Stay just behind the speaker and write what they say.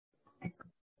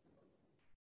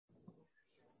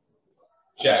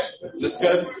Check. Is this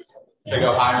good? Should I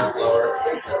go higher, lower?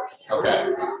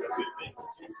 Okay.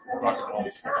 What?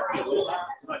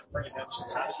 Might bring it down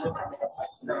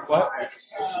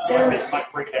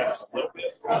just a little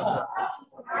bit.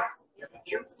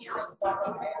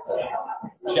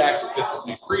 Check. This is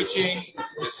me preaching.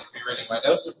 This is me reading my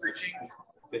notes of preaching.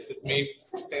 This is me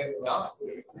standing on.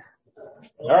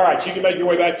 All right, you can make your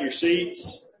way back to your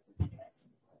seats.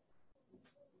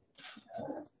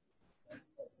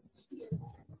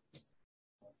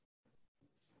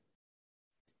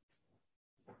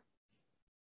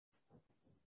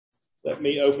 Let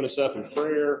me open us up in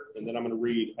prayer, and then I'm going to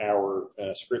read our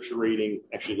scripture reading.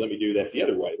 Actually, let me do that the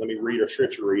other way. Let me read our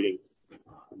scripture reading,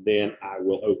 then I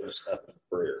will open us up in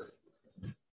prayer.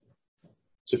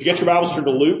 So if you get your Bibles, turn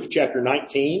to Luke chapter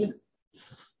 19.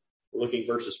 We're looking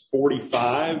verses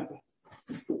 45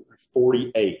 to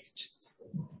 48.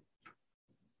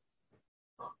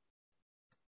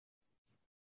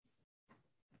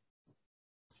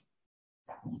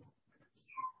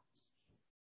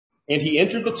 And he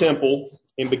entered the temple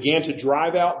and began to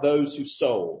drive out those who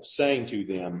sold, saying to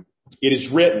them, "It is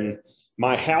written,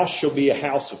 my house shall be a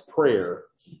house of prayer,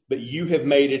 but you have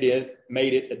made it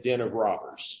a den of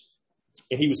robbers."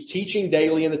 And he was teaching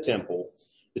daily in the temple.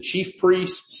 The chief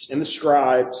priests and the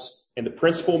scribes and the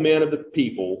principal men of the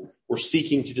people were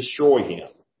seeking to destroy him.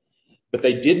 But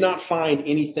they did not find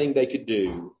anything they could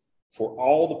do, for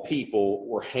all the people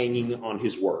were hanging on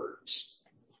his words.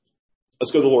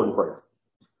 Let's go to the Lord in prayer.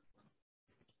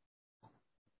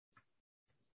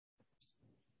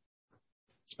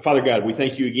 Father God, we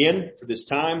thank you again for this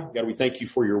time. God, we thank you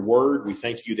for your word. We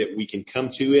thank you that we can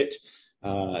come to it,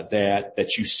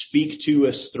 that you speak to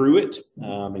us through it.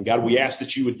 And God, we ask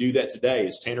that you would do that today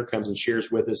as Tanner comes and shares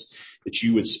with us, that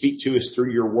you would speak to us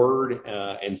through your word,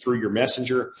 and through your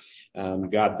messenger.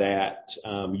 God, that,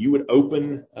 you would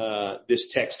open,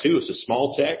 this text to us, a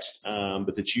small text,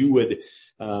 but that you would,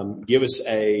 give us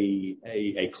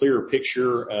a clearer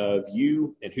picture of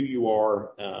you and who you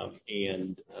are,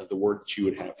 and the word that you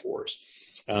would have for us.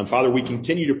 Father, we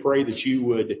continue to pray that you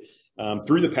would,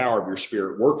 through the power of your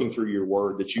Spirit, working through your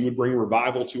word, that you would bring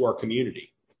revival to our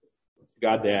community.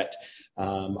 God, that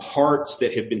hearts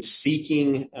that have been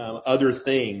seeking other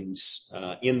things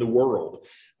in the world,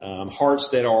 hearts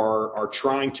that are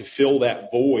trying to fill that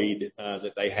void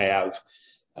that they have,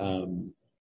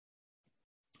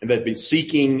 and that have been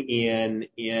seeking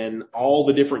in all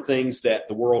the different things that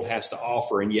the world has to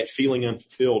offer and yet feeling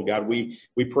unfulfilled. God, we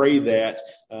pray that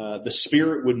the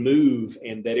Spirit would move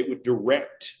and that it would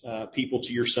direct people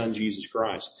to your Son, Jesus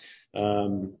Christ.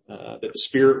 That the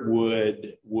Spirit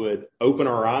would open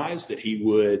our eyes, that he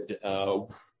would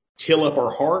till up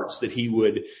our hearts, that he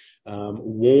would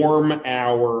warm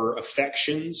our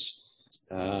affections,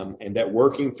 and that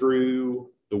working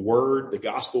through the word, the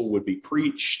gospel would be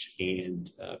preached,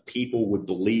 and people would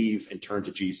believe and turn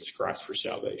to Jesus Christ for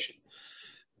salvation.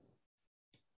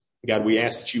 God, we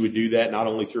ask that you would do that not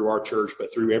only through our church,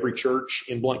 but through every church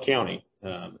in Blount County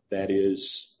that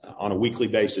is on a weekly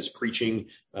basis preaching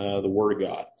the word of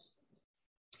God.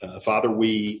 Father,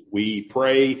 we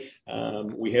pray,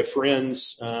 we have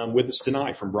friends with us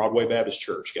tonight from Broadway Baptist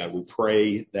Church. God, we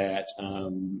pray that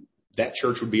that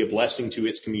church would be a blessing to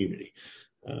its community.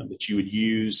 That you would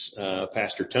use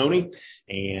Pastor Tony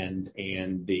and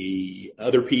the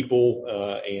other people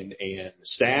and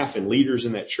staff and leaders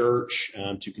in that church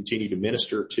to continue to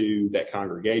minister to that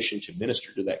congregation, to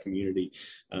minister to that community,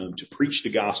 to preach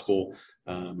the gospel,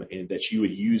 and that you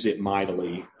would use it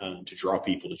mightily to draw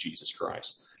people to Jesus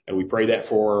Christ. And we pray that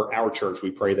for our church. We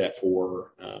pray that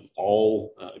for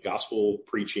all gospel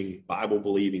preaching, Bible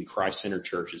believing, Christ-centered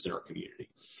churches in our community.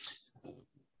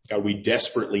 God, we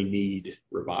desperately need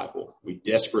revival. We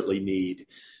desperately need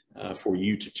for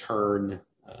you to turn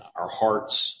our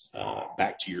hearts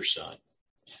back to your Son.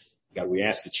 God, we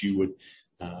ask that you would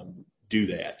do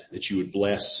that you would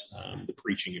bless the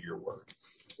preaching of your word.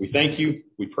 We thank you.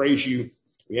 We praise you.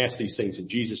 We ask these things in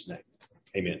Jesus' name.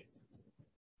 Amen.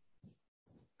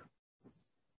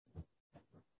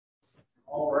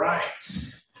 All right.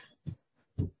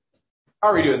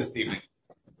 How are we doing this evening?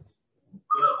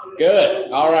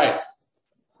 Good. All right.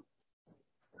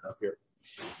 Up here.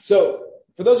 So,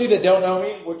 for those of you that don't know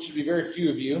me, which should be very few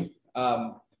of you,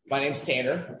 my name's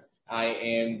Tanner. I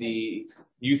am the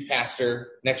youth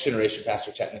pastor, next generation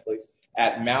pastor technically,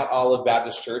 at Mount Olive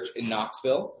Baptist Church in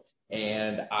Knoxville.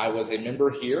 And I was a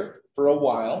member here for a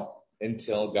while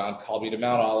until God called me to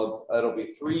Mount Olive. It'll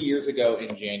be 3 years ago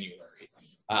in January.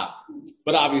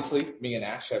 But obviously, me and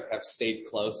Ash have stayed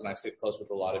close, and I've stayed close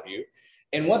with a lot of you.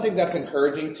 And one thing that's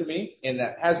encouraging to me, and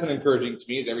that has been encouraging to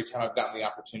me, is every time I've gotten the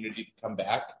opportunity to come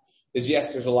back, is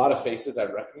yes, there's a lot of faces I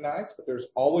recognize, but there's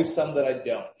always some that I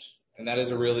don't. And that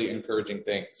is a really encouraging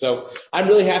thing. So I'm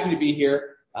really happy to be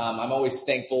here. I'm always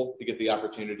thankful to get the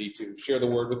opportunity to share the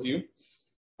word with you.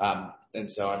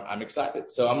 And so I'm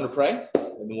excited. So I'm going to pray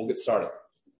and then we'll get started.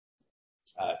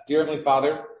 Dear Heavenly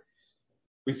Father,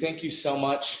 we thank you so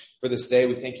much for this day.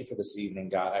 We thank you for this evening,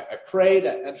 God. I pray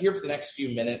that here for the next few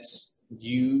minutes,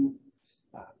 you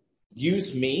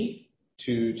use me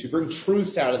to bring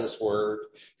truths out of this word,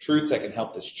 truths that can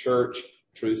help this church,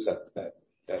 truths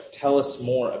that tell us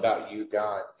more about you,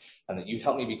 God, and that you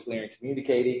help me be clear in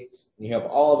communicating, and you help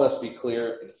all of us be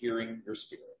clear in hearing your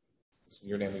spirit. It's in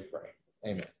your name we pray.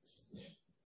 Amen.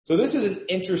 So this is an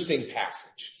interesting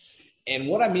passage. And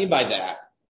what I mean by that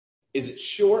is it's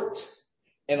short,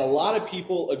 and a lot of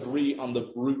people agree on the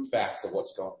brute facts of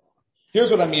what's going on.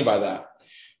 Here's what I mean by that.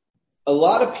 A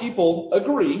lot of people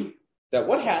agree that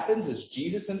what happens is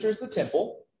Jesus enters the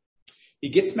temple, he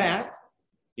gets mad,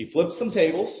 he flips some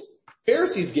tables,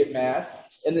 Pharisees get mad,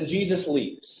 and then Jesus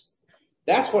leaves.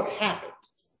 That's what happened.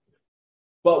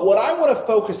 But what I want to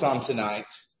focus on tonight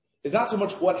is not so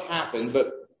much what happened,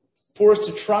 but for us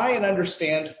to try and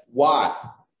understand why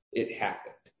it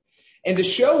happened. And to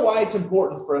show why it's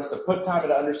important for us to put time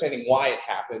into understanding why it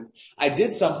happened, I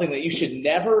did something that you should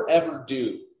never ever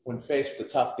do when faced with a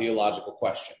tough theological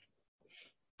question.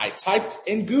 I typed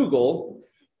in Google,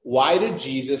 why did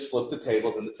Jesus flip the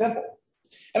tables in the temple?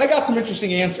 And I got some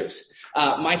interesting answers.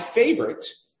 My favorite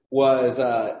was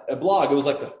a blog. It was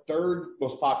like the third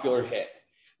most popular hit.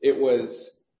 It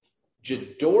was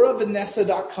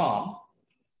JadoraVanessa.com,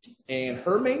 and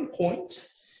her main point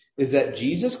is that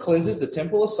Jesus cleanses the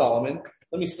Temple of Solomon.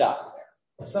 Let me stop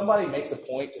there. If somebody makes a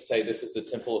point to say this is the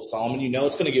Temple of Solomon, you know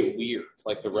it's going to get weird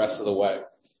like the rest of the way.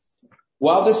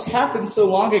 While this happened so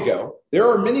long ago, there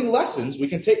are many lessons we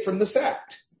can take from this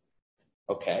act,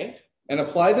 okay, and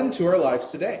apply them to our lives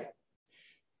today.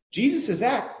 Jesus'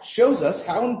 act shows us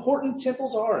how important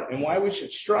temples are and why we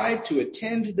should strive to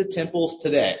attend the temples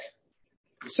today.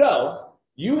 So,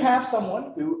 you have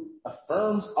someone who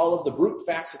affirms all of the brute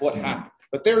facts of what happened,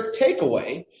 but their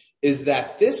takeaway is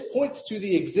that this points to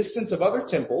the existence of other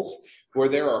temples where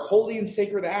there are holy and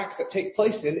sacred acts that take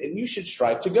place in, and you should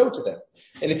strive to go to them.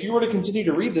 And if you were to continue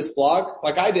to read this blog,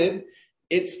 like I did,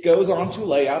 it goes on to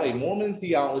lay out a Mormon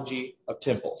theology of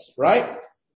temples, right?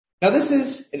 Now this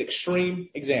is an extreme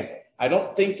example. I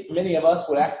don't think many of us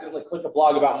would accidentally click a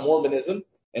blog about Mormonism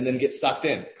and then get sucked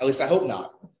in. At least I hope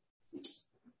not.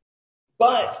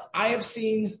 But I have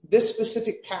seen this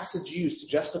specific passage used to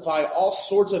justify all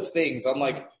sorts of things on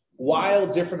like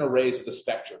wild different arrays of the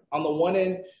spectrum. On the one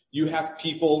end, you have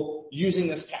people using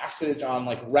this passage on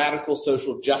like radical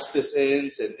social justice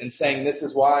ends and saying this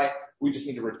is why we just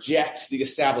need to reject the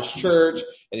established church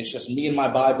and it's just me and my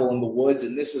Bible in the woods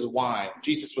and this is why.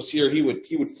 Jesus was here, he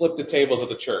would flip the tables of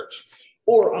the church.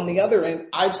 Or on the other end,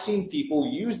 I've seen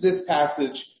people use this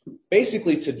passage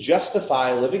basically to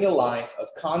justify living a life of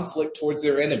conflict towards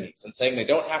their enemies and saying they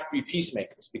don't have to be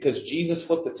peacemakers because Jesus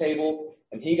flipped the tables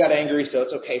and he got angry, so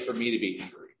it's okay for me to be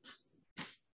angry.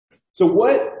 So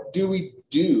what do we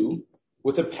do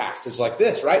with a passage like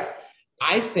this, right?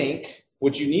 I think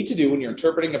what you need to do when you're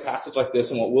interpreting a passage like this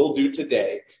and what we'll do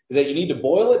today is that you need to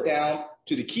boil it down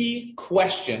to the key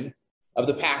question of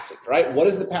the passage, right? What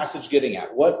is the passage getting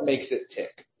at? What makes it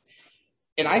tick?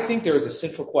 And I think there is a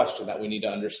central question that we need to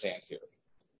understand here.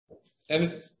 And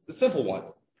it's the simple one.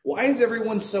 Why is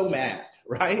everyone so mad,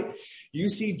 right? You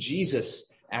see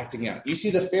Jesus acting out. You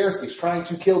see the Pharisees trying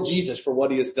to kill Jesus for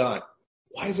what he has done.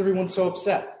 Why is everyone so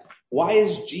upset? Why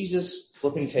is Jesus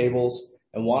flipping tables?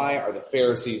 And why are the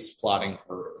Pharisees plotting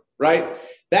murder, right?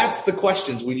 That's the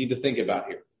questions we need to think about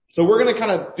here. So we're going to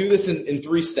kind of do this in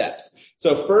 3 steps.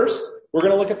 So first, we're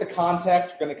going to look at the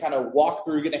context. We're going to kind of walk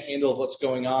through, get a handle of what's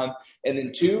going on. And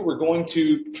then 2, we're going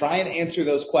to try and answer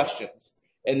those questions.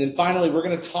 And then finally, we're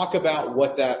going to talk about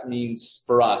what that means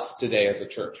for us today as a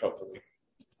church, hopefully.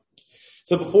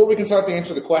 So before we can start to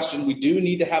answer the question, we do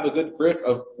need to have a good grip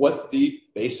of what the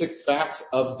basic facts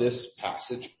of this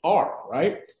passage are,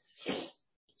 right?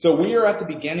 So we are at the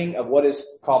beginning of what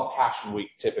is called Passion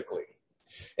Week typically.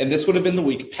 And this would have been the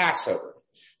week of Passover.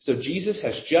 So Jesus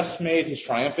has just made his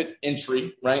triumphant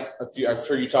entry, right? I'm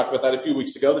sure you talked about that a few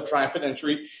weeks ago, the triumphant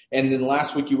entry. And then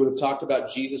last week you would have talked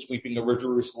about Jesus weeping over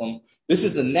Jerusalem. This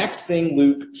is the next thing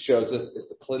Luke shows us is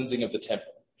the cleansing of the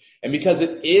temple. And because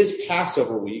it is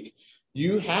Passover week,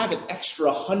 you have an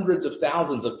extra hundreds of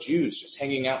thousands of Jews just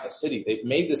hanging out in the city. They've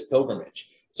made this pilgrimage.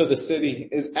 So the city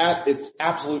is at its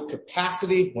absolute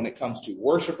capacity when it comes to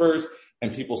worshipers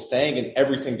and people staying and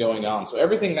everything going on. So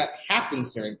everything that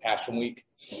happens during Passion Week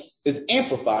is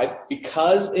amplified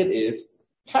because it is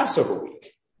Passover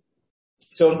week.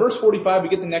 So in verse 45, we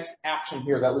get the next action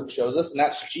here that Luke shows us, and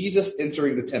that's Jesus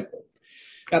entering the temple.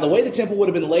 Now, the way the temple would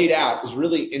have been laid out is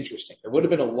really interesting. There would have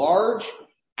been a large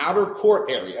outer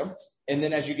court area, and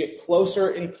then as you get closer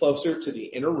and closer to the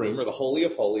inner room, or the Holy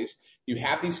of Holies, you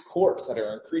have these courts that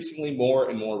are increasingly more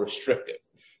and more restrictive.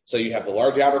 So you have the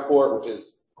large outer court, which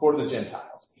is court of the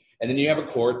Gentiles. And then you have a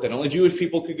court that only Jewish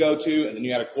people could go to, and then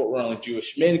you had a court where only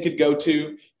Jewish men could go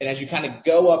to. And as you kind of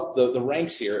go up the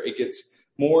ranks here, it gets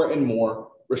more and more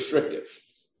restrictive.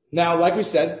 Now, like we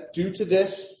said, due to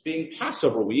this being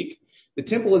Passover week, the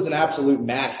temple is an absolute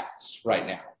madhouse right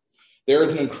now. There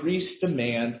is an increased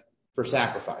demand for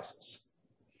sacrifices.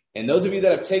 And those of you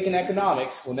that have taken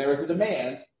economics, when there is a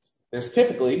demand, there's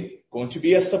typically going to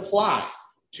be a supply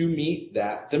to meet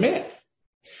that demand.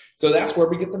 So that's where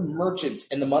we get the merchants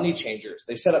and the money changers.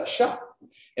 They set up shop.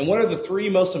 And what are the three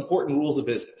most important rules of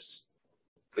business?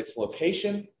 It's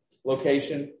location,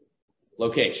 location,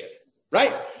 location,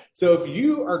 right? So if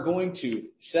you are going to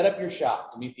set up your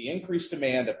shop to meet the increased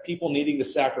demand of people needing to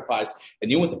sacrifice, and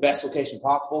you want the best location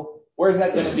possible, where is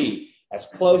that going to be? As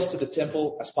close to the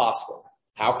temple as possible.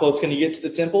 How close can you get to the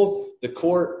temple? The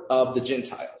court of the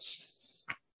Gentiles.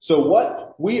 So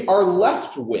what we are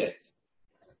left with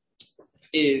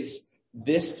is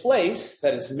this place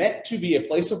that is meant to be a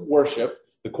place of worship,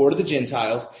 the court of the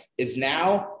Gentiles, is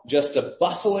now just a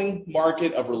bustling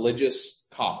market of religious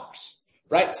commerce,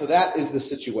 right? So that is the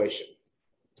situation.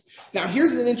 Now,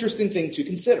 here's an interesting thing to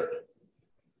consider.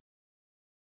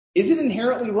 Is it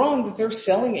inherently wrong that they're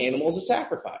selling animals as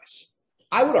sacrifice?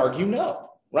 I would argue no,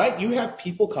 right? You have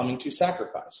people coming to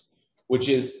sacrifice, which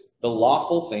is the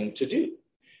lawful thing to do.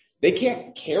 They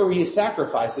can't carry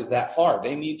sacrifices that far.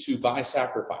 They need to buy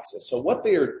sacrifices. So what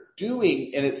they are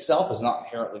doing in itself is not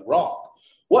inherently wrong.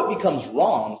 What becomes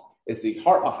wrong is the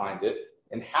heart behind it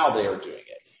and how they are doing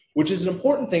it, which is an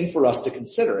important thing for us to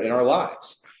consider in our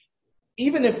lives.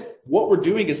 Even if what we're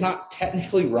doing is not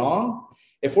technically wrong,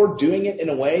 if we're doing it in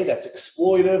a way that's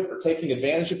exploitive or taking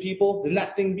advantage of people, then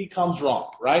that thing becomes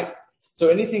wrong, right? So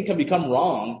anything can become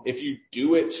wrong if you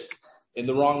do it in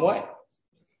the wrong way.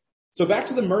 So back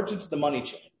to the merchants, the money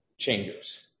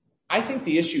changers. I think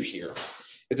the issue here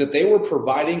is that they were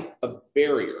providing a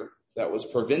barrier that was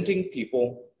preventing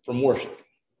people from worshiping.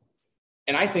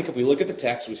 And I think if we look at the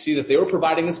text, we see that they were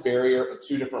providing this barrier in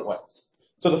two different ways.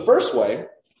 So the first way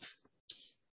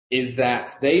is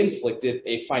that they inflicted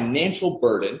a financial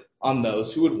burden on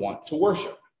those who would want to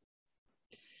worship.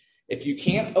 If you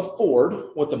can't afford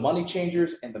what the money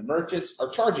changers and the merchants are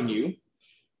charging you,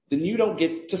 then you don't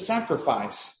get to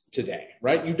sacrifice today,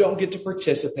 right? You don't get to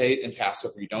participate in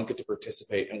Passover. You don't get to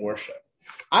participate in worship.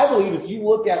 I believe if you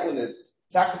look at when the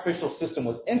sacrificial system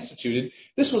was instituted,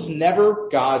 this was never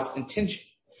God's intention.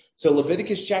 So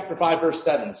Leviticus chapter 5 verse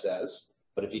 7 says,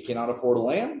 "But if he cannot afford a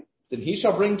lamb, then he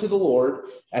shall bring to the Lord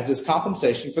as his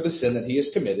compensation for the sin that he has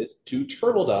committed 2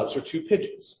 turtle doves or 2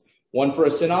 pigeons, one for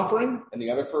a sin offering and the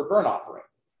other for a burnt offering."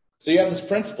 So you have this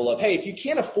principle of, hey, if you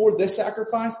can't afford this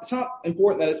sacrifice, it's not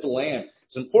important that it's a lamb.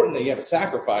 It's important that you have a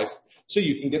sacrifice so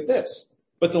you can get this.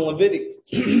 But the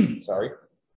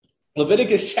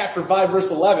Leviticus chapter 5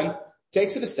 verse 11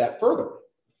 takes it a step further.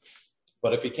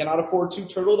 "But if he cannot afford 2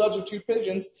 turtle doves or 2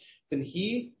 pigeons, then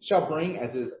he shall bring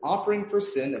as his offering for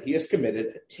sin that he has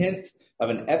committed 1/10 of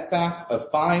an ephah of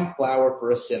fine flour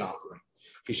for a sin offering.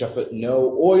 He shall put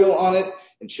no oil on it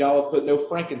and shall put no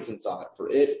frankincense on it, for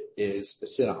it is the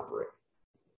sin offering."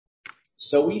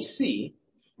 So we see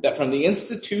that from the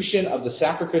institution of the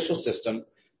sacrificial system,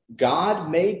 God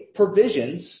made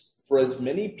provisions for as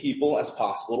many people as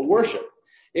possible to worship.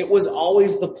 It was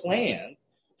always the plan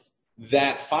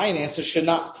that finances should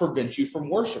not prevent you from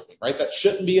worshiping, right? That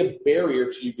shouldn't be a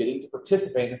barrier to you getting to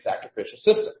participate in the sacrificial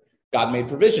system. God made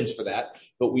provisions for that,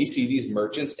 but we see these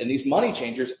merchants and these money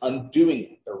changers undoing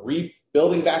it. They're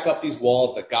rebuilding back up these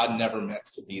walls that God never meant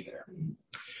to be there.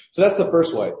 So that's the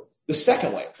first way. The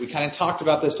second way, we kind of talked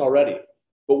about this already,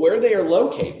 but where they are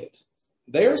located,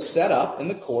 they are set up in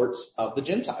the courts of the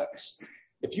Gentiles.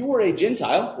 If you were a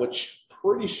Gentile, which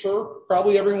pretty sure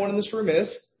probably everyone in this room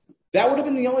is, that would have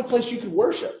been the only place you could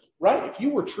worship, right? If you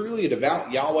were truly a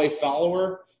devout Yahweh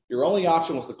follower, your only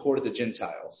option was the court of the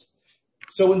Gentiles.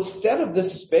 So instead of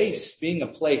this space being a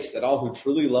place that all who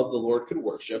truly love the Lord could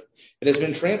worship, it has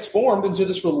been transformed into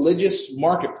this religious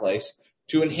marketplace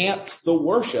to enhance the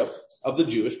worship of the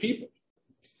Jewish people.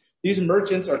 These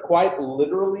merchants are quite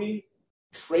literally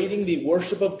trading the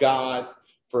worship of God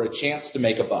for a chance to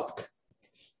make a buck.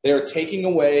 They are taking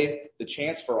away the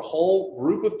chance for a whole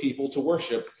group of people to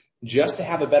worship just to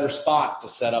have a better spot to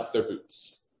set up their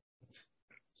booths.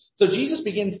 So Jesus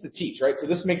begins to teach, right? So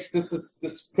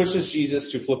this pushes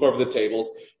Jesus to flip over the tables.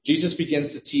 Jesus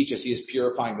begins to teach as he is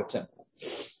purifying the temple.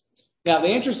 Now, the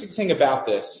interesting thing about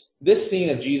this scene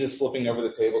of Jesus flipping over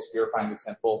the tables, purifying the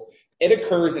temple, it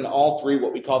occurs in all three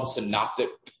what we call the synoptic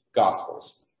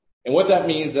gospels. And what that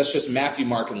means, that's just Matthew,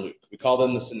 Mark, and Luke. We call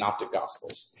them the synoptic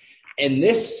gospels. And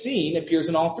this scene appears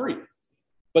in all three.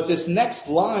 But this next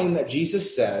line that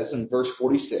Jesus says in verse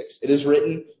 46, it is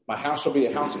written, "My house shall be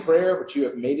a house of prayer, but you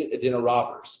have made it a den of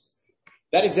robbers."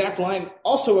 That exact line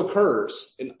also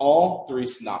occurs in all three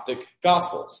synoptic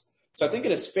gospels. So I think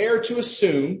it is fair to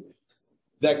assume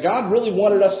that God really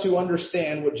wanted us to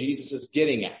understand what Jesus is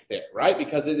getting at there, right?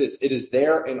 Because it is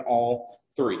there in all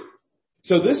three.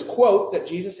 So this quote that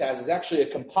Jesus has is actually a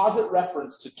composite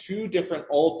reference to two different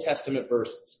Old Testament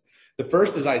verses. The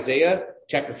first is Isaiah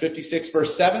chapter 56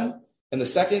 verse 7, and the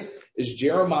second is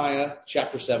Jeremiah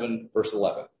chapter 7 verse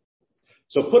 11.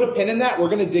 So put a pin in that. We're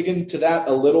going to dig into that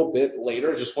a little bit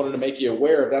later. I just wanted to make you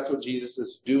aware of that's what Jesus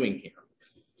is doing here.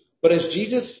 But as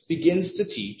Jesus begins to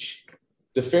teach,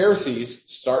 the Pharisees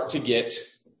start to get,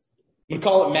 we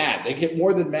call it mad. They get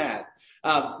more than mad.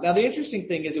 Now the interesting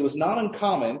thing is it was not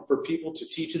uncommon for people to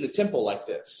teach in the temple like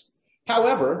this.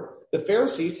 However, the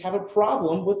Pharisees have a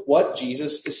problem with what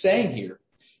Jesus is saying here.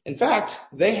 In fact,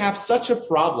 they have such a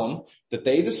problem that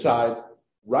they decide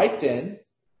right then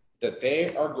that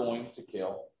they are going to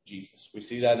kill Jesus. We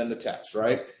see that in the text,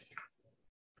 right?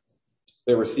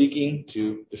 They were seeking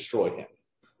to destroy him.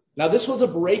 Now, this was a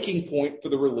breaking point for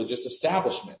the religious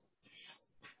establishment.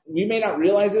 We may not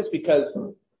realize this because,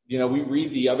 we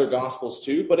read the other gospels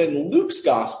too, but in Luke's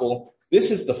gospel,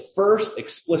 this is the first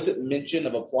explicit mention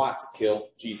of a plot to kill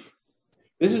Jesus.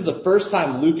 This is the first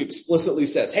time Luke explicitly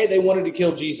says, hey, they wanted to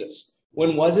kill Jesus.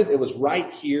 When was it? It was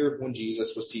right here when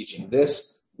Jesus was teaching.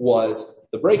 This was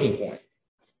the breaking point.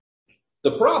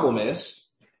 The problem is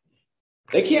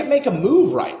they can't make a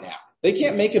move right now. They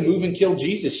can't make a move and kill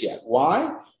Jesus yet.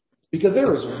 Why? Because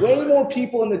there is way more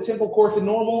people in the temple court than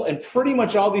normal, and pretty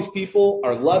much all these people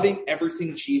are loving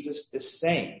everything Jesus is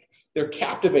saying. They're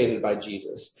captivated by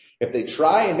Jesus. If they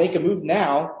try and make a move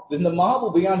now, then the mob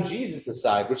will be on Jesus'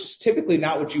 side, which is typically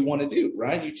not what you want to do,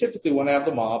 right? You typically want to have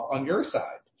the mob on your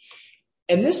side.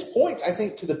 And this points, I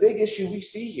think, to the big issue we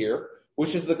see here,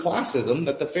 which is the classism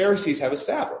that the Pharisees have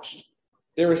established.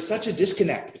 There is such a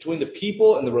disconnect between the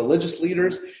people and the religious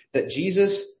leaders that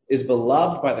Jesus is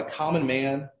beloved by the common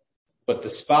man, but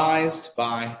despised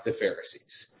by the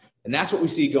Pharisees. And that's what we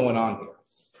see going on here.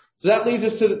 So that leads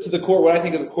us to the core, what I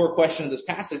think is a core question of this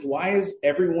passage. Why is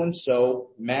everyone so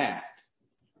mad?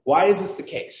 Why is this the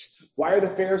case? Why are the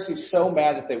Pharisees so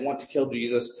mad that they want to kill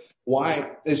Jesus?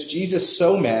 Why is Jesus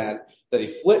so mad that he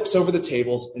flips over the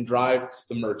tables and drives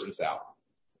the merchants out?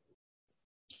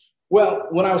 Well,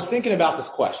 when I was thinking about this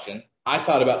question, I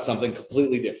thought about something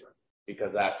completely different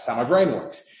because that's how my brain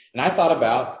works. And I thought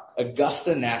about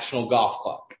Augusta National Golf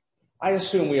Club. I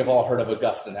assume we have all heard of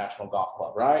Augusta National Golf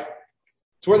Club, right?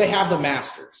 It's where they have the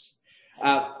Masters.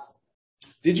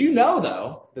 Did you know,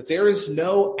 though, that there is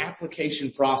no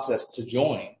application process to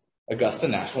join Augusta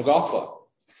National Golf Club?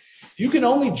 You can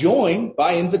only join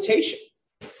by invitation.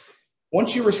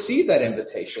 Once you receive that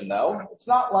invitation, though, it's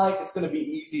not like it's going to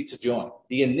be easy to join.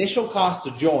 The initial cost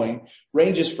to join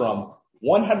ranges from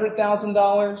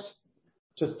 $100,000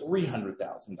 to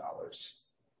 $300,000.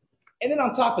 And then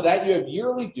on top of that, you have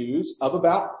yearly dues of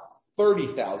about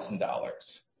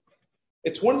 $30,000.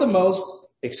 It's one of the most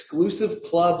exclusive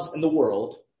clubs in the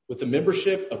world with a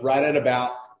membership of right at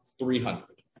about 300.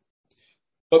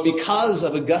 But because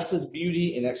of Augusta's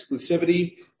beauty and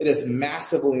exclusivity, it is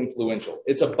massively influential.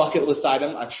 It's a bucket list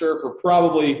item, I'm sure, for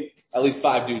probably at least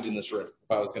 5 dudes in this room, if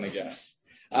I was going to guess.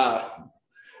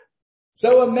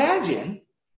 So imagine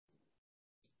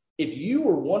if you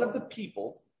were one of the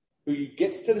people who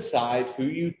gets to decide who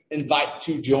you invite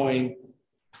to join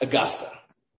Augusta.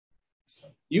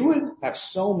 You would have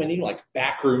so many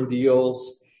backroom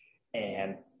deals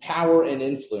and power and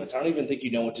influence. I don't even think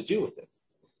you know what to do with it.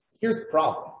 Here's the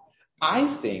problem. I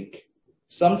think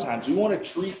sometimes we want to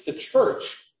treat the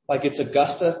church like it's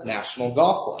Augusta National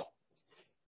Golf Club.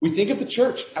 We think of the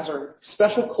church as our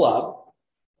special club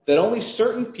that only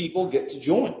certain people get to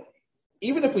join.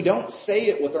 Even if we don't say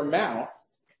it with our mouth,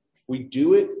 we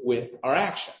do it with our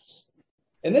actions.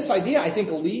 And this idea, I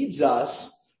think, leads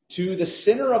us to the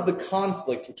center of the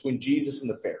conflict between Jesus and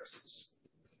the Pharisees.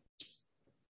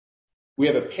 We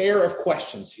have a pair of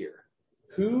questions here.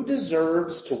 Who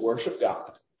deserves to worship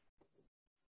God?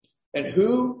 And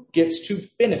who gets to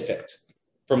benefit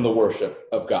from the worship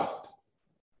of God?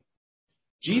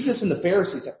 Jesus and the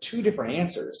Pharisees have two different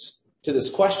answers to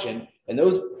this question, And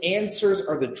those answers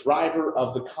are the driver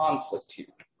of the conflict here.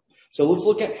 So let's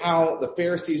look at how the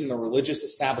Pharisees and the religious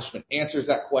establishment answers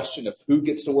that question of who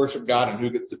gets to worship God and who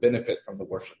gets to benefit from the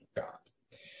worship of God.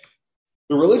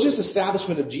 The religious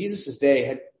establishment of Jesus' day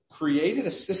had created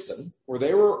a system where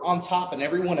they were on top and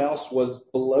everyone else was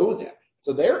below them.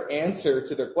 So their answer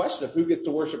to their question of who gets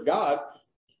to worship God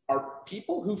are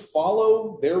people who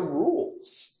follow their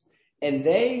rules. And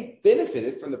they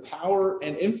benefited from the power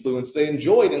and influence they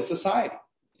enjoyed in society.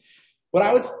 When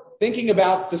I was thinking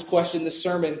about this question, this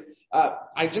sermon,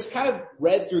 I just kind of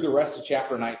read through the rest of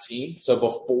chapter 19, so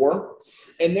before.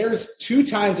 And there's 2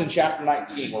 times in chapter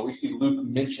 19 where we see Luke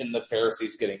mention the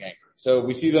Pharisees getting angry. So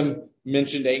we see them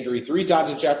mentioned angry 3 times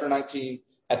in chapter 19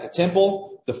 at the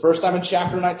temple. The first time in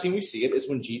chapter 19 we see it is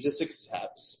when Jesus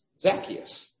accepts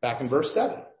Zacchaeus, back in verse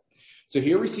 7. So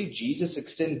here we see Jesus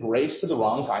extend grace to the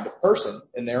wrong kind of person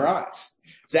in their eyes.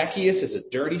 Zacchaeus is a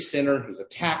dirty sinner. He's a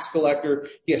tax collector.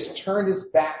 He has turned his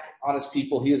back on his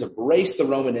people. He has embraced the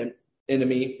Roman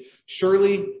enemy.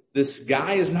 Surely this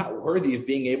guy is not worthy of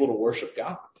being able to worship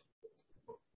God.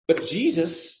 But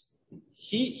Jesus,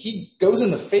 he goes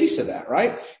in the face of that,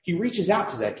 right? He reaches out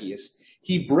to Zacchaeus.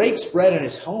 He breaks bread in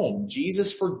his home.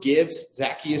 Jesus forgives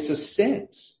Zacchaeus'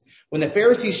 sins. When the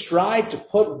Pharisees strive to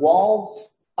put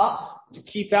walls up to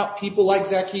keep out people like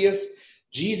Zacchaeus,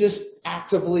 Jesus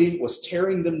actively was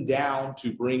tearing them down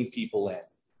to bring people in.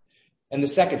 And the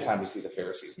second time we see the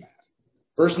Pharisees mad.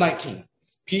 Verse 19,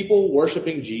 people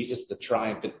worshiping Jesus, the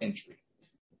triumphant entry.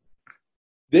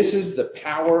 This is the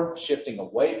power shifting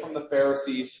away from the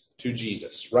Pharisees to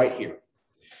Jesus right here.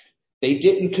 They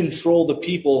didn't control the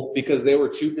people because they were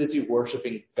too busy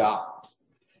worshiping God.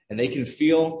 And they can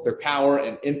feel their power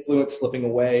and influence slipping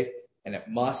away, and it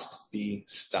must be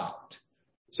stopped.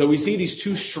 So we see these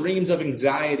 2 streams of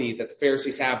anxiety that the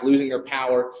Pharisees have, losing their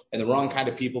power and the wrong kind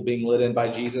of people being led in by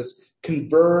Jesus,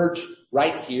 converge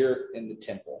right here in the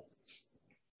temple.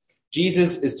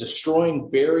 Jesus is destroying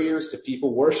barriers to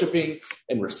people worshiping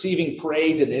and receiving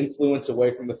praise and influence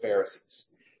away from the Pharisees.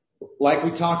 Like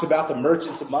we talked about, the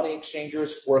merchants and money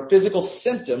exchangers were a physical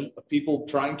symptom of people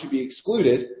trying to be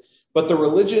excluded, but the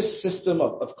religious system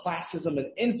of classism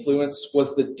and influence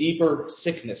was the deeper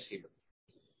sickness here.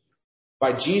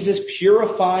 By Jesus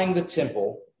purifying the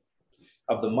temple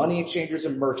of the money exchangers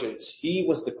and merchants, he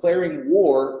was declaring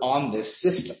war on this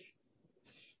system.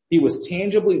 He was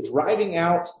tangibly driving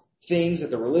out things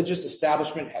that the religious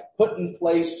establishment had put in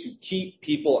place to keep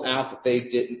people out that they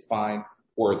didn't find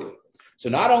worthy. So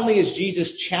not only is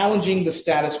Jesus challenging the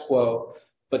status quo,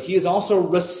 but he is also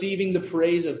receiving the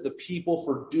praise of the people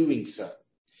for doing so.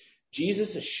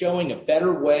 Jesus is showing a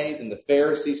better way than the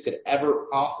Pharisees could ever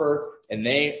offer, and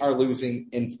they are losing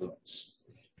influence.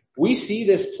 We see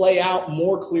this play out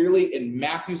more clearly in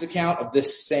Matthew's account of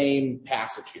this same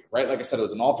passage here, right? Like I said, it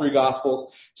was in all 3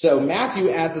 Gospels. So Matthew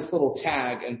adds this little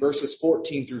tag in verses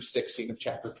 14 through 16 of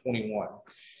chapter 21.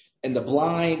 And the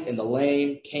blind and the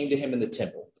lame came to him in the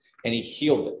temple, and he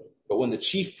healed them. But when the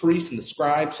chief priests and the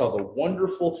scribes saw the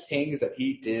wonderful things that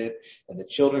he did, and the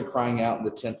children crying out in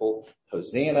the temple,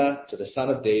 Hosanna to the Son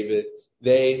of David,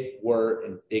 they were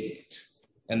indignant.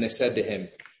 And they said to him,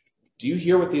 do you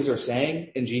hear what these are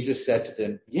saying? And Jesus said to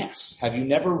them, yes. Have you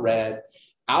never read,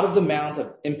 out of the mouth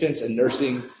of infants and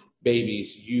nursing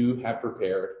babies, you have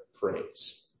prepared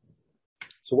praise.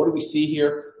 So what do we see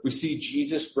here? We see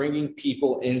Jesus bringing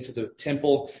people into the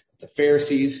temple. The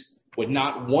Pharisees would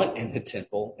not want in the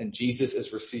temple, and Jesus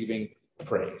is receiving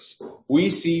praise. We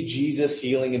see Jesus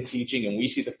healing and teaching, and we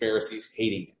see the Pharisees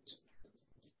hating it.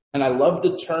 And I love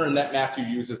the turn that Matthew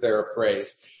uses there of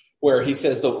phrase, where he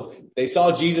says they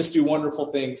saw Jesus do wonderful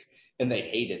things and they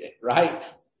hated it, right?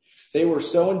 They were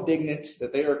so indignant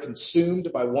that they are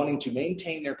consumed by wanting to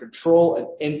maintain their control and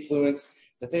influence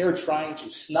that they are trying to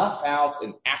snuff out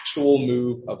an actual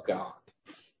move of God.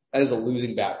 That is a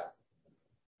losing battle.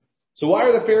 So why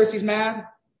are the Pharisees mad?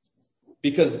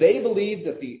 Because they believe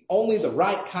that only the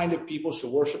right kind of people should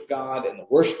worship God, and the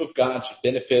worship of God should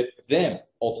benefit them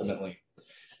ultimately.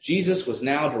 Jesus was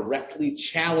now directly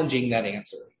challenging that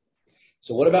answer.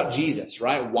 So what about Jesus,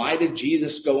 right? Why did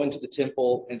Jesus go into the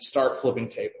temple and start flipping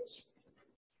tables?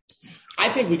 I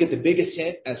think we get the biggest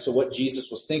hint as to what Jesus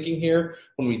was thinking here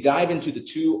when we dive into the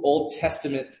 2 Old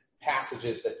Testament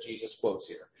passages that Jesus quotes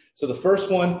here. So the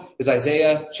first one is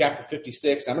Isaiah chapter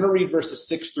 56. I'm going to read verses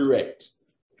 6 through 8.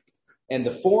 And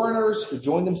the foreigners who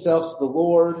join themselves to the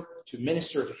Lord to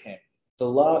minister to him, to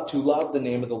love the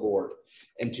name of the Lord,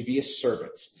 and to be his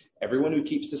servants, everyone who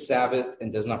keeps the Sabbath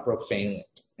and does not profane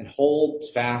it, and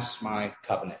holds fast my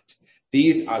covenant.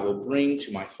 These I will bring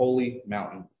to my holy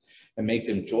mountain, and make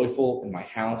them joyful in my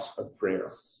house of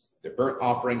prayer. Their burnt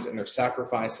offerings and their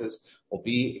sacrifices will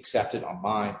be accepted on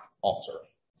my altar.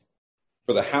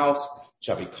 For the house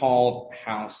shall be called a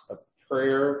house of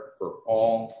prayer for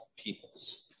all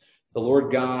peoples. The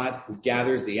Lord God, who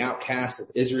gathers the outcasts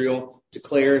of Israel,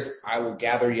 declares, I will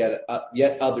gather yet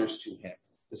others to him,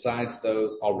 besides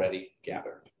those already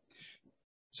gathered.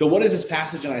 So what is this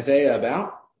passage in Isaiah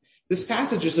about? This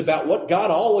passage is about what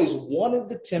God always wanted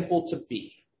the temple to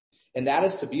be. And that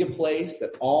is to be a place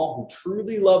that all who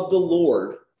truly love the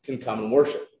Lord can come and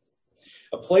worship.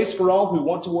 A place for all who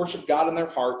want to worship God in their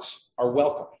hearts are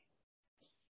welcome.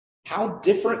 How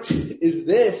different is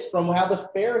this from how the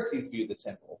Pharisees view the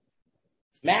temple?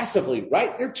 Massively,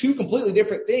 right? They're two completely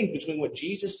different things between what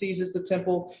Jesus sees as the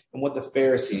temple and what the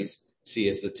Pharisees see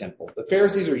as the temple. The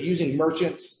Pharisees are using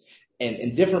merchants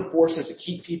and different forces to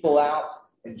keep people out,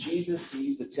 and Jesus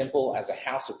sees the temple as a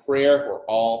house of prayer where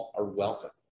all are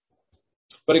welcome.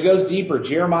 But it goes deeper.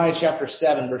 Jeremiah chapter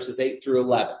 7, verses 8 through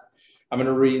 11. I'm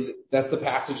going to read, that's the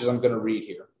passages I'm going to read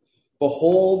here.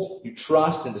 Behold, you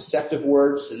trust in deceptive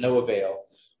words to no avail,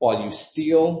 while you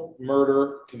steal,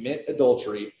 murder, commit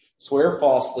adultery, swear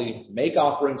falsely, make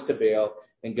offerings to Baal,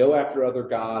 and go after other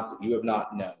gods that you have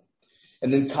not known.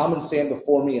 And then come and stand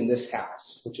before me in this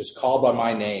house, which is called by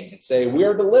my name, and say, we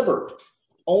are delivered,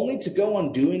 only to go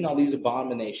on doing all these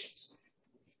abominations.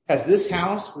 Has this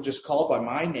house, which is called by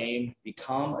my name,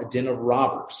 become a den of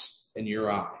robbers in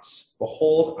your eyes?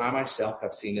 Behold, I myself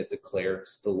have seen it,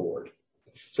 declares the Lord.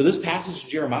 So this passage of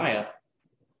Jeremiah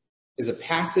is a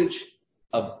passage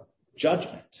of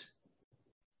judgment.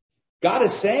 God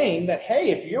is saying that,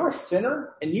 hey, if you're a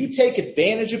sinner and you take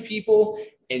advantage of people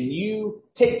and you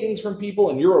take things from people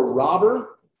and you're a robber,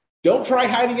 don't try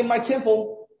hiding in my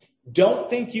temple. Don't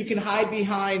think you can hide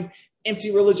behind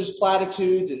empty religious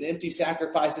platitudes and empty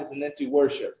sacrifices and empty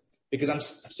worship, because I'm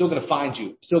still going to find you.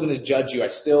 I'm still going to judge you. I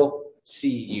still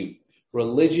see you.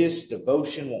 Religious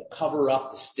devotion won't cover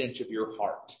up the stench of your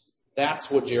heart.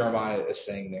 That's what Jeremiah is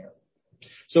saying there.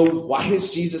 So why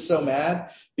is Jesus so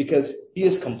mad? Because he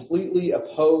is completely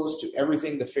opposed to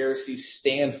everything the Pharisees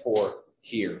stand for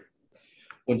here.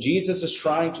 When Jesus is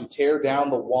trying to tear down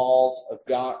the walls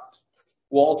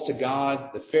to God,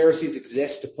 the Pharisees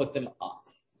exist to put them up.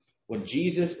 When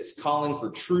Jesus is calling for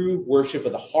true worship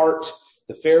of the heart,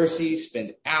 the Pharisees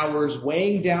spend hours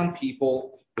weighing down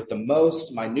people with the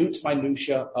most minute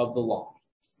minutia of the law.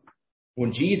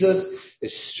 When Jesus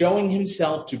is showing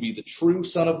himself to be the true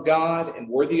Son of God and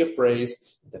worthy of praise,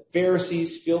 the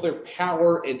Pharisees feel their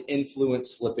power and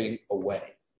influence slipping away.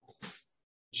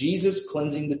 Jesus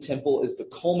cleansing the temple is the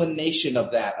culmination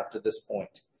of that up to this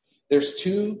point. There's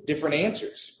two different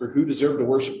answers for who deserve to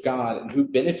worship God and who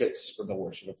benefits from the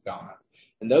worship of God.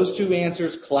 And those two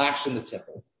answers clash in the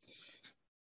temple.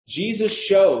 Jesus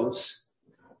shows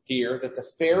here that the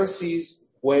Pharisees'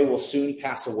 way will soon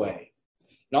pass away.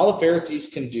 And all the Pharisees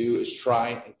can do is try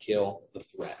and kill the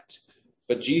threat.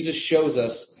 But Jesus shows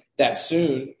us that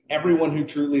soon everyone who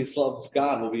truly loves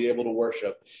God will be able to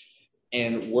worship.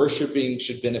 And worshiping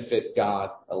should benefit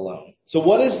God alone. So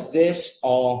what does this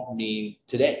all mean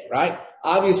today, right?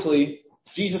 Obviously,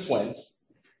 Jesus wins.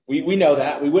 We know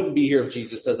that. We wouldn't be here if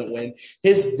Jesus doesn't win.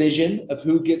 His vision of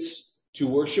who gets to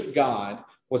worship God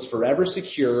was forever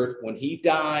secured when he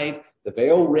died, the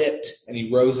veil ripped, and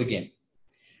he rose again.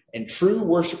 And true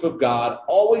worship of God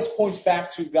always points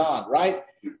back to God, right?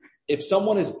 If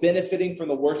someone is benefiting from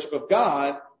the worship of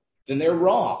God, then they're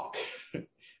wrong.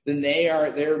 Then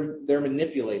they're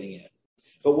manipulating it.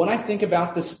 But when I think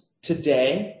about this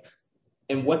today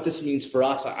and what this means for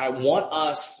us, I want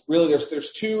us, really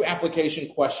there's two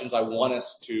application questions I want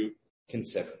us to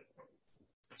consider.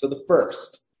 So the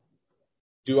first,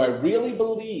 do I really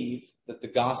believe that the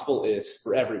gospel is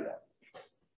for everyone?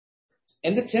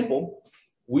 In the temple,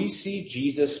 we see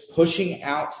Jesus pushing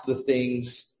out the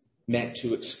things meant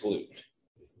to exclude.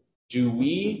 Do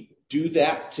we do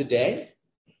that today?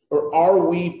 Or are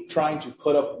we trying to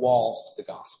put up walls to the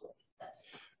gospel?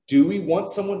 Do we want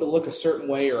someone to look a certain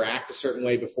way or act a certain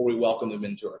way before we welcome them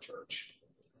into our church?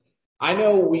 I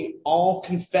know we all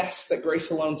confess that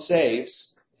grace alone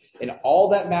saves, and all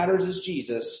that matters is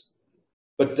Jesus,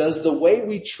 but does the way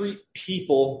we treat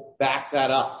people back that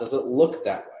up? Does it look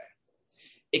that way?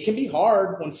 It can be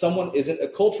hard when someone isn't a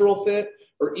cultural fit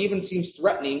or even seems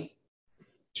threatening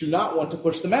to not want to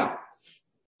push them out,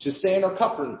 to stay in our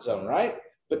comfort zone, right?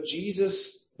 But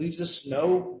Jesus leaves us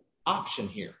no option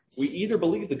here. We either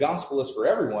believe the gospel is for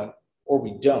everyone or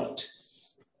we don't.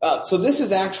 So this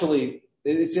is actually,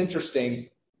 it's interesting.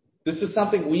 This is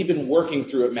something we've been working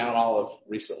through at Mount Olive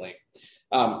recently.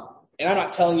 And And I'm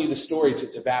not telling you the story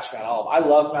to bash Mount Olive. I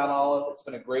love Mount Olive. It's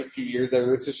been a great few years there.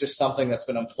 This is just something that's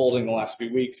been unfolding the last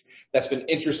few weeks that's been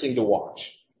interesting to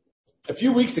watch. A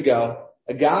few weeks ago,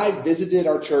 a guy visited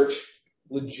our church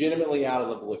legitimately out of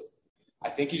the blue.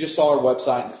 I think he just saw our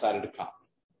website and decided to come.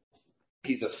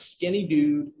 He's a skinny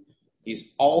dude.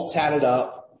 He's all tatted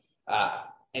up.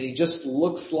 And he just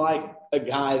looks like a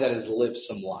guy that has lived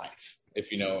some life,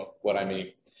 if you know what I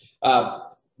mean.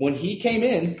 When he came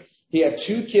in, he had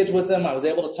 2 kids with him. I was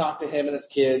able to talk to him and his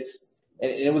kids, and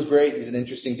it was great. He's an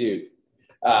interesting dude.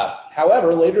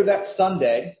 However, later that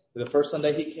Sunday, the first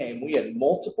Sunday he came, we had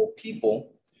multiple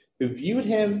people who viewed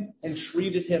him and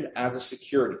treated him as a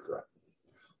security threat.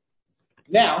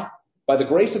 Now, by the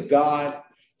grace of God,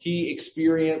 he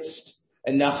experienced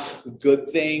enough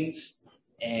good things,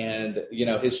 and,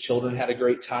 his children had a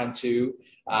great time too,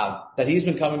 that he's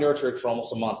been coming to our church for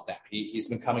almost a month now. He's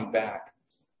been coming back.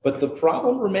 But the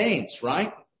problem remains,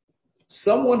 right?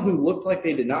 Someone who looked like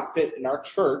they did not fit in our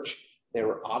church, they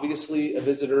were obviously a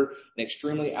visitor and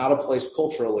extremely out of place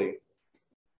culturally.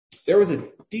 There was a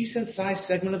decent sized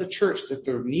segment of the church that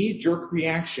their knee-jerk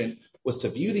reaction was to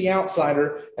view the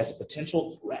outsider as a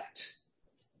potential threat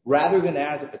rather than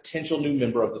as a potential new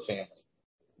member of the family.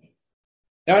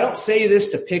 Now, I don't say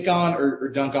this to pick on or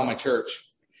dunk on my church.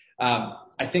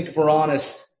 I think if we're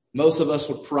honest, most of us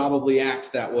would probably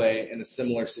act that way in a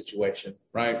similar situation,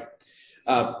 right?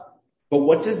 But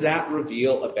what does that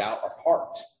reveal about our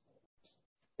heart?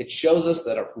 It shows us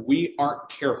that if we aren't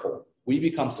careful, we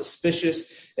become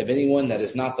suspicious of anyone that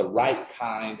is not the right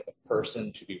kind of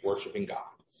person to be worshiping God.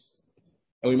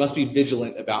 And we must be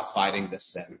vigilant about fighting this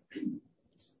sin.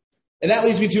 And that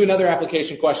leads me to another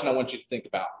application question I want you to think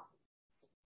about.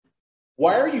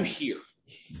 Why are you here?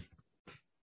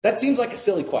 That seems like a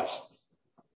silly question,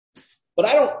 but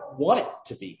I don't want it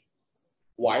to be.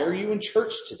 Why are you in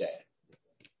church today?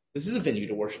 This is a venue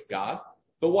to worship God,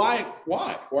 but why?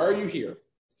 Why are you here?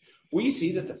 We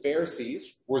see that the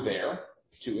Pharisees were there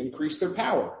to increase their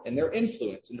power and their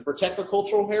influence and to protect their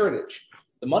cultural heritage.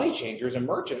 The money changers and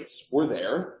merchants were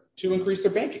there to increase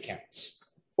their bank accounts.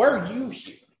 Why are you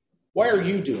here? Why are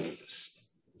you doing this?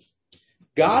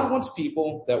 God wants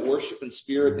people that worship in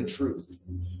spirit and truth.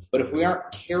 But if we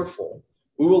aren't careful,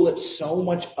 we will let so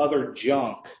much other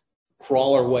junk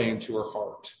crawl our way into our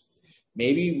heart.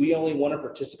 Maybe we only want to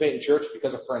participate in church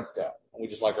because our friends go, and we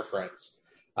just like our friends.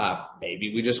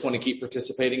 Maybe we just want to keep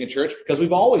participating in church because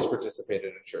we've always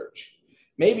participated in church.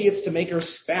 Maybe it's to make our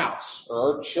spouse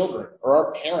or our children or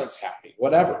our parents happy,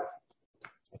 whatever.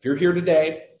 If you're here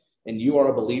today and you are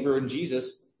a believer in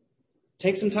Jesus,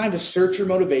 take some time to search your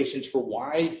motivations for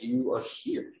why you are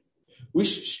here. We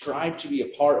should strive to be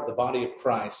a part of the body of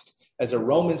Christ as a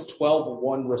Romans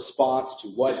 12:1 response to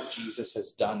what Jesus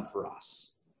has done for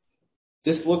us.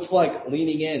 This looks like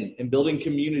leaning in and building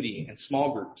community and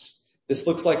small groups. This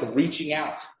looks like reaching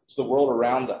out to the world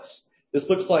around us. This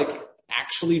looks like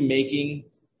actually making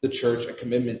the church a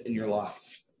commitment in your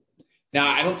life. Now,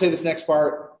 I don't say this next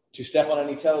part to step on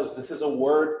any toes. This is a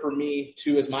word for me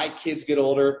too. As my kids get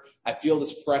older, I feel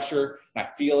this pressure and I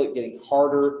feel it getting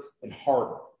harder and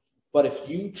harder. But if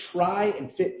you try and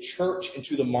fit church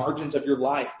into the margins of your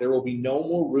life, there will be no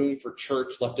more room for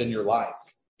church left in your life.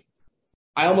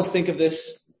 I almost think of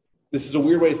this is a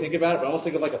weird way to think about it, but I almost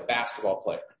think of like a basketball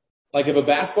player. Like if a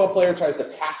basketball player tries to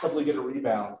passively get a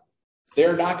rebound,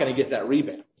 they're not going to get that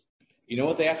rebound. You know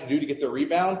what they have to do to get their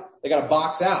rebound? They got to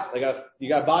box out. You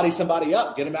got to body somebody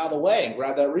up, get them out of the way and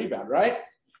grab that rebound, right?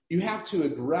 You have to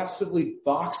aggressively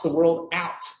box the world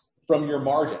out from your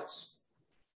margins.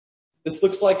 This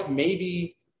looks like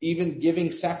maybe even giving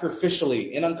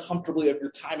sacrificially and uncomfortably of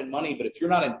your time and money. But if you're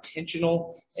not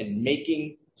intentional in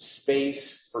making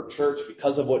space for church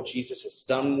because of what Jesus has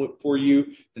done for you,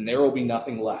 then there will be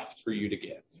nothing left for you to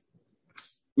give.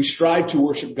 We strive to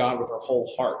worship God with our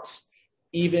whole hearts,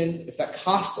 even if that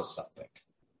costs us something.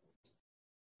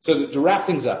 So to wrap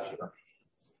things up here,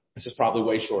 this is probably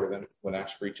way shorter than when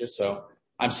Ash preaches, so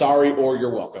I'm sorry or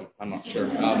you're welcome. I'm not sure.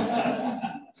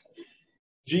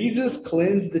 Jesus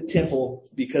cleansed the temple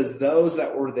because those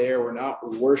that were there were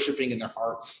not worshiping in their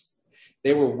hearts.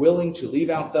 They were willing to leave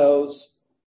out those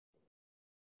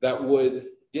that would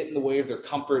get in the way of their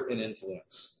comfort and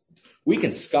influence. We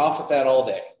can scoff at that all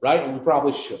day, right? And we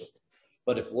probably should.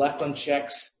 But if left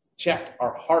unchecked,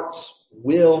 our hearts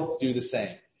will do the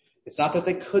same. It's not that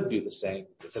they could do the same.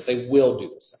 It's that they will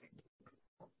do the same.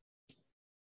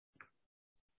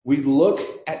 We look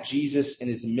at Jesus and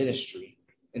his ministry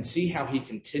and see how he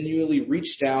continually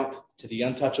reached out to the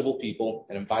untouchable people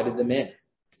and invited them in,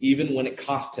 even when it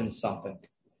cost him something.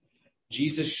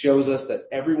 Jesus shows us that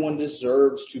everyone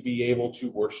deserves to be able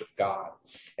to worship God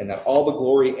and that all the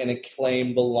glory and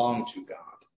acclaim belong to God.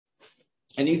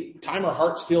 Anytime our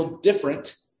hearts feel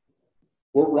different,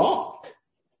 we're wrong.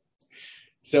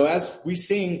 So as we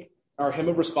sing our hymn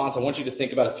of response, I want you to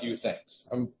think about a few things.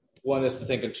 I want us to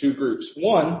think in two groups.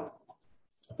 One,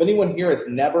 if anyone here has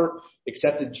never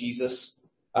accepted Jesus,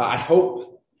 I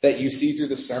hope that you see through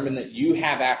the sermon that you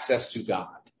have access to God.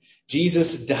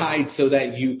 Jesus died so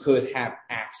that you could have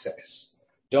access.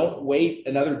 Don't wait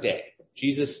another day.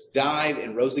 Jesus died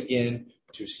and rose again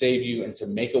to save you and to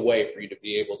make a way for you to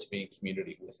be able to be in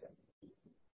community with him.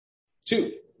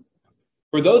 Two,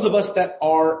 for those of us that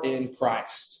are in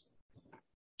Christ,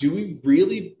 do we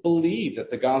really believe that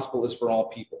the gospel is for all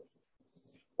people?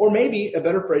 Or maybe a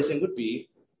better phrasing would be,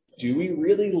 do we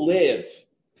really live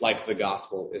like the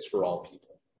gospel is for all people?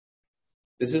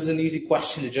 This is an easy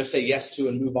question to just say yes to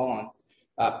and move on.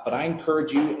 But I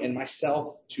encourage you and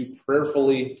myself to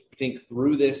prayerfully think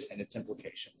through this and its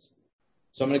implications.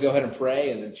 So I'm going to go ahead and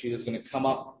pray, and then Sheeta's going to come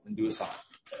up and do a song.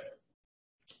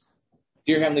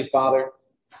 Dear Heavenly Father,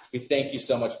 we thank you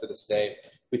so much for this day.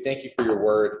 We thank you for your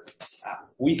word.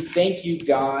 We thank you,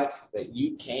 God, that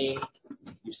you came,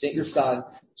 you sent your son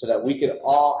so that we could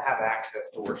all have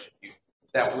access to worship you,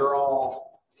 that we're all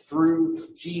through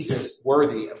Jesus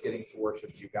worthy of getting to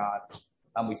worship you, God.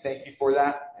 We thank you for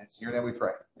that, and it's in your name we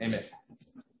pray. Amen.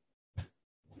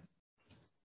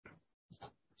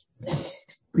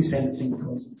 Please stand and sing the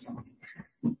closing song.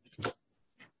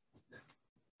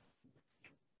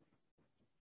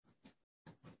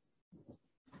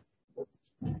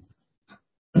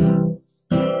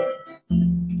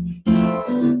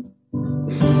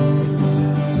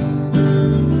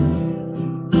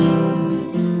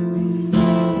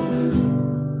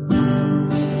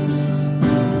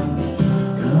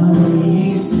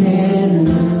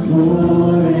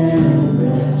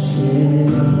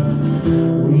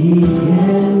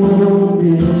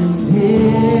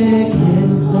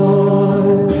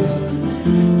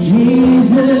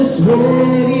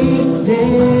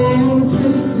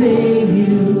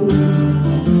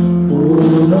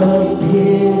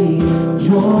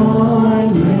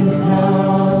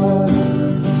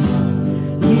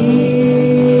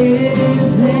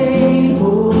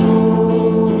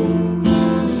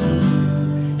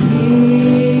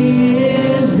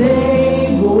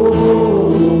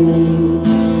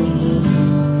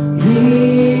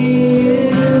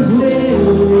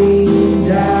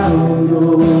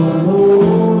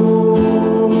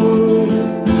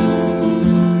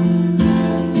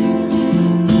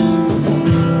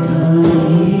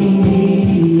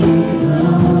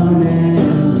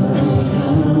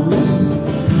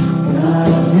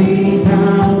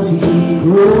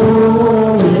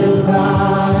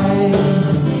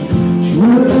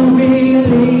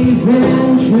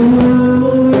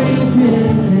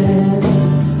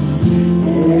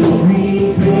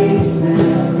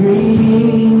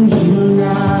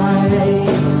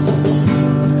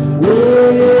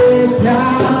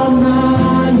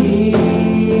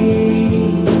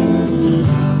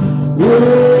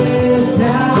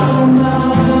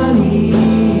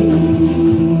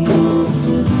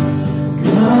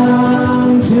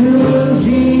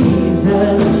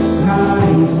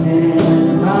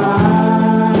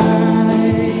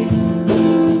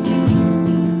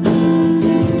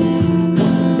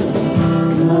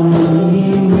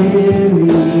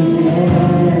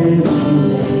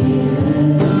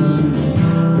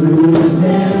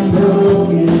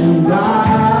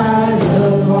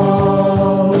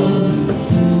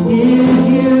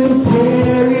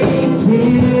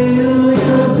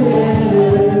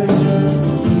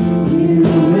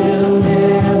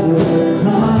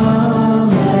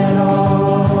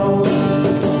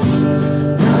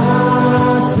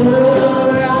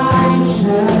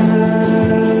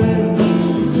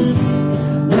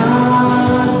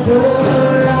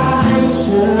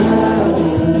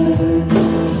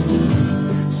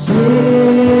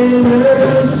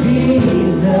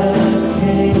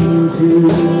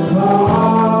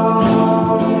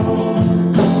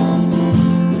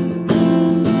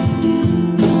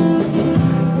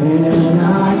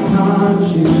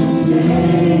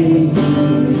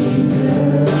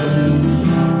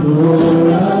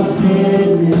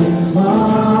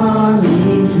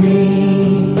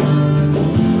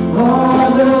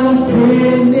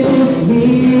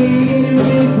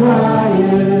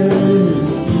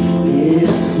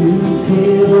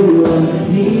 Feel your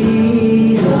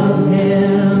need of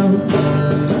him.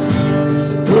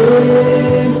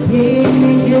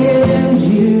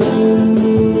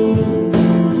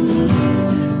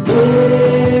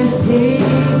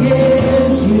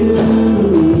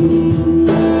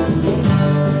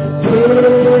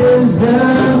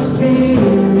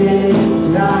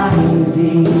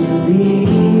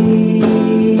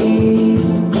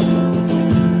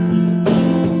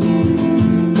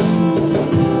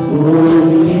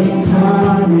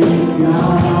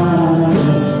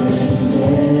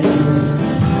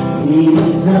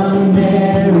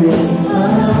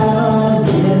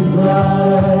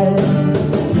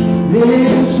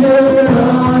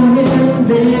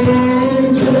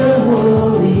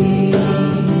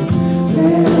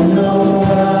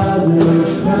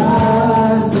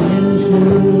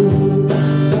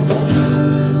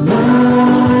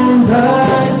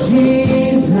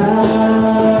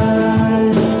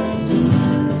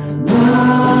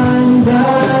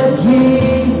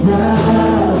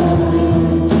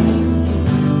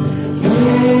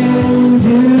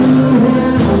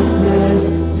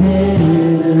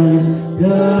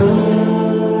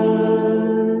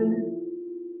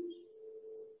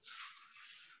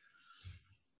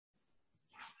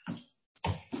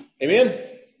 Amen.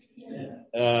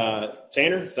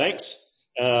 Tanner, thanks.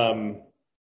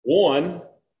 One,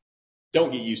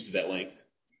 don't get used to that length.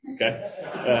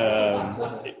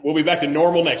 Okay. We'll be back to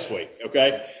normal next week.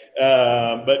 Okay.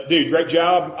 But dude, great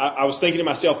job. I was thinking to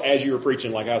myself as you were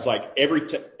preaching, like I was like,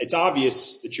 it's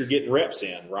obvious that you're getting reps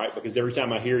in, right? Because every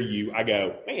time I hear you, I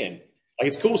go, man, like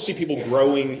it's cool to see people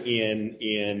growing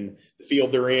in the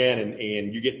field they're in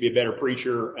and you get to be a better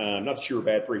preacher. Not that you were a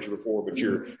bad preacher before,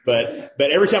 but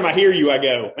every time I hear you, I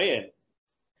go, man,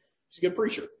 he's a good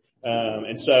preacher.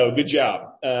 And so good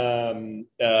job.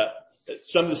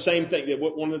 Some of the same thing that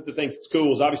one of the things that's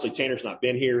cool is obviously Tanner's not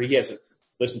been here. He hasn't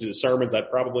listened to the sermons. I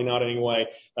probably not anyway,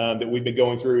 that we've been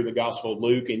going through the Gospel of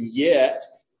Luke. And yet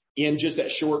in just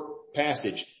that short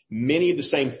passage, many of the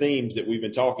same themes that we've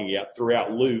been talking about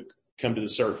throughout Luke come to the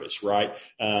surface, right?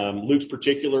 Luke's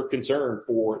particular concern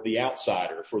for the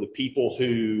outsider, for the people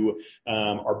who,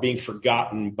 are being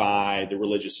forgotten by the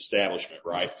religious establishment,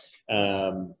 right?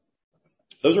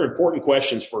 Those are important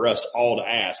questions for us all to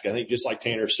ask. I think just like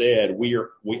Tanner said, we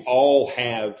are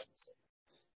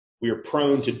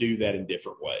prone to do that in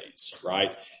different ways,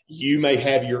 right? You may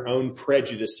have your own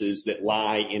prejudices that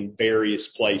lie in various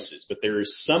places, but there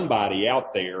is somebody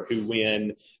out there who,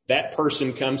 when that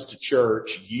person comes to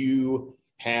church, you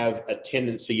have a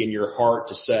tendency in your heart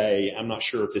to say, I'm not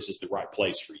sure if this is the right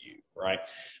place for you, right?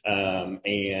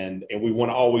 And we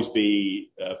want to always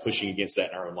be pushing against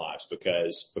that in our own lives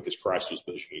because Christ was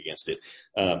pushing against it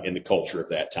in the culture of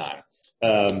that time.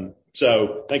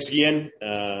 So thanks again.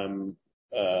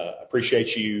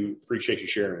 Appreciate you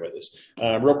sharing with us.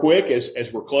 Real quick,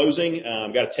 as we're closing,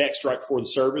 got a text right before the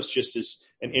service, just as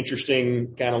an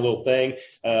interesting kind of little thing.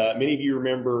 Many of you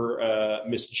remember,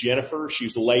 Miss Jennifer. She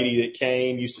was a lady that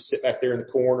came, used to sit back there in the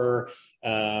corner.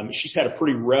 She's had a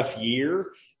pretty rough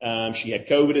year. She had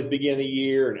COVID at the beginning of the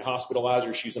year and hospitalized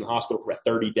her. She was in the hospital for about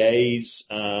 30 days,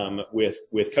 with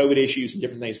COVID issues and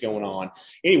different things going on.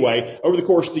 Anyway, over the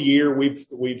course of the year, we've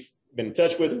been in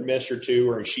touch with her, ministered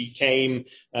to her, and she came,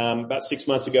 about 6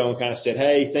 months ago and kind of said,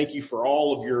 hey, thank you for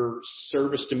all of your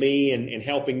service to me and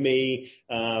helping me.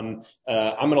 I'm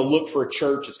going to look for a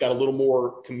church that's got a little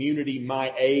more community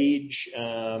my age.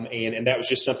 And that was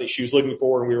just something she was looking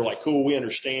for. And we were like, cool, we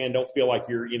understand. Don't feel like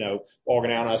you're,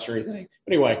 walking out on us or anything.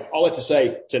 But anyway, all that to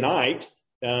say, tonight,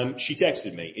 she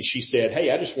texted me and she said, hey,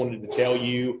 I just wanted to tell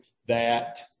you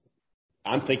that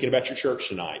I'm thinking about your church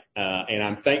tonight. And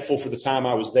I'm thankful for the time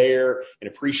I was there and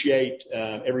appreciate,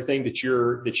 everything that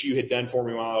you had done for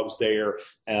me while I was there.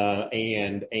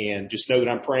 And just know that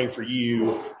I'm praying for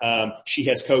you. She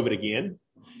has COVID again.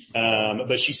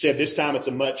 But she said this time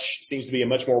seems to be a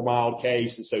much more mild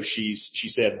case. And so she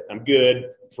said, I'm good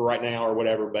for right now or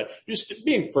whatever, but just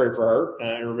be in prayer for her.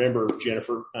 And remember,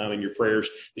 Jennifer, in your prayers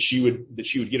that she would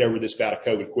get over this bout of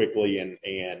COVID quickly and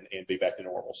be back to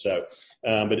normal. So,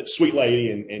 but it's a sweet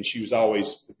lady and she was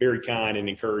always very kind and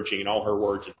encouraging in all her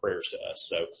words and prayers to us.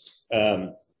 So,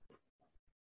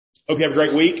 hope you have a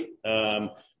great week.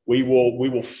 We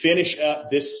will finish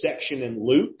up this section in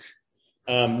Luke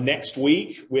next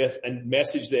week with a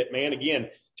message that, man, again,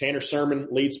 Tanner's sermon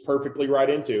leads perfectly right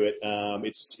into it.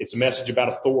 It's a message about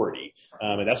authority.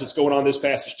 And that's what's going on in this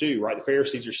passage too, right? The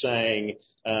Pharisees are saying,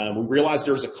 we realize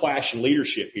there's a clash in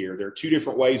leadership here. There are two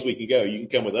different ways we can go. You can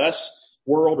come with us,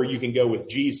 world, or you can go with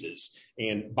Jesus.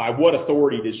 And by what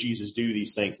authority does Jesus do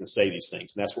these things and say these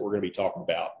things? And that's what we're going to be talking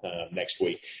about next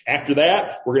week. After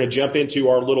that, we're going to jump into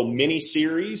our little mini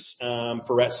series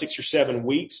for about 6 or 7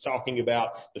 weeks, talking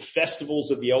about the festivals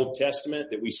of the Old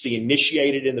Testament that we see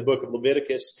initiated in the book of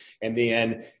Leviticus, and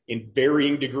then in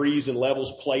varying degrees and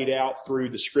levels played out through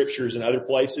the scriptures and other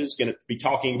places. Going to be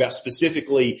talking about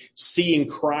specifically seeing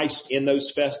Christ in those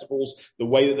festivals, the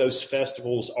way that those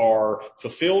festivals are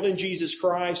fulfilled in Jesus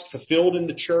Christ, fulfilled in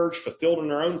the church, fulfilled in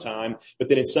our own time, but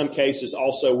then in some cases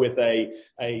also with a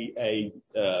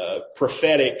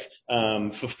prophetic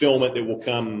fulfillment that will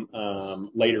come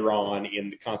later on in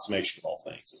the consummation of all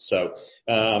things. So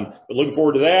but looking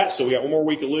forward to that. So we got one more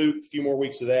week of Luke, a few more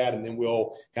weeks of that, and then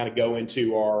we'll kind of go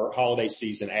into our holiday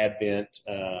season Advent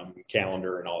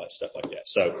calendar and all that stuff like that.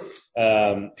 So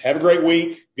have a great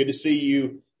week. Good to see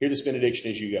you. Hear this benediction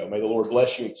as you go. May the Lord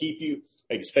bless you and keep you,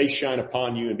 make his face shine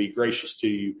upon you and be gracious to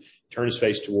you, turn his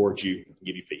face towards you and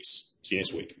give you peace. See you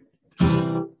next week.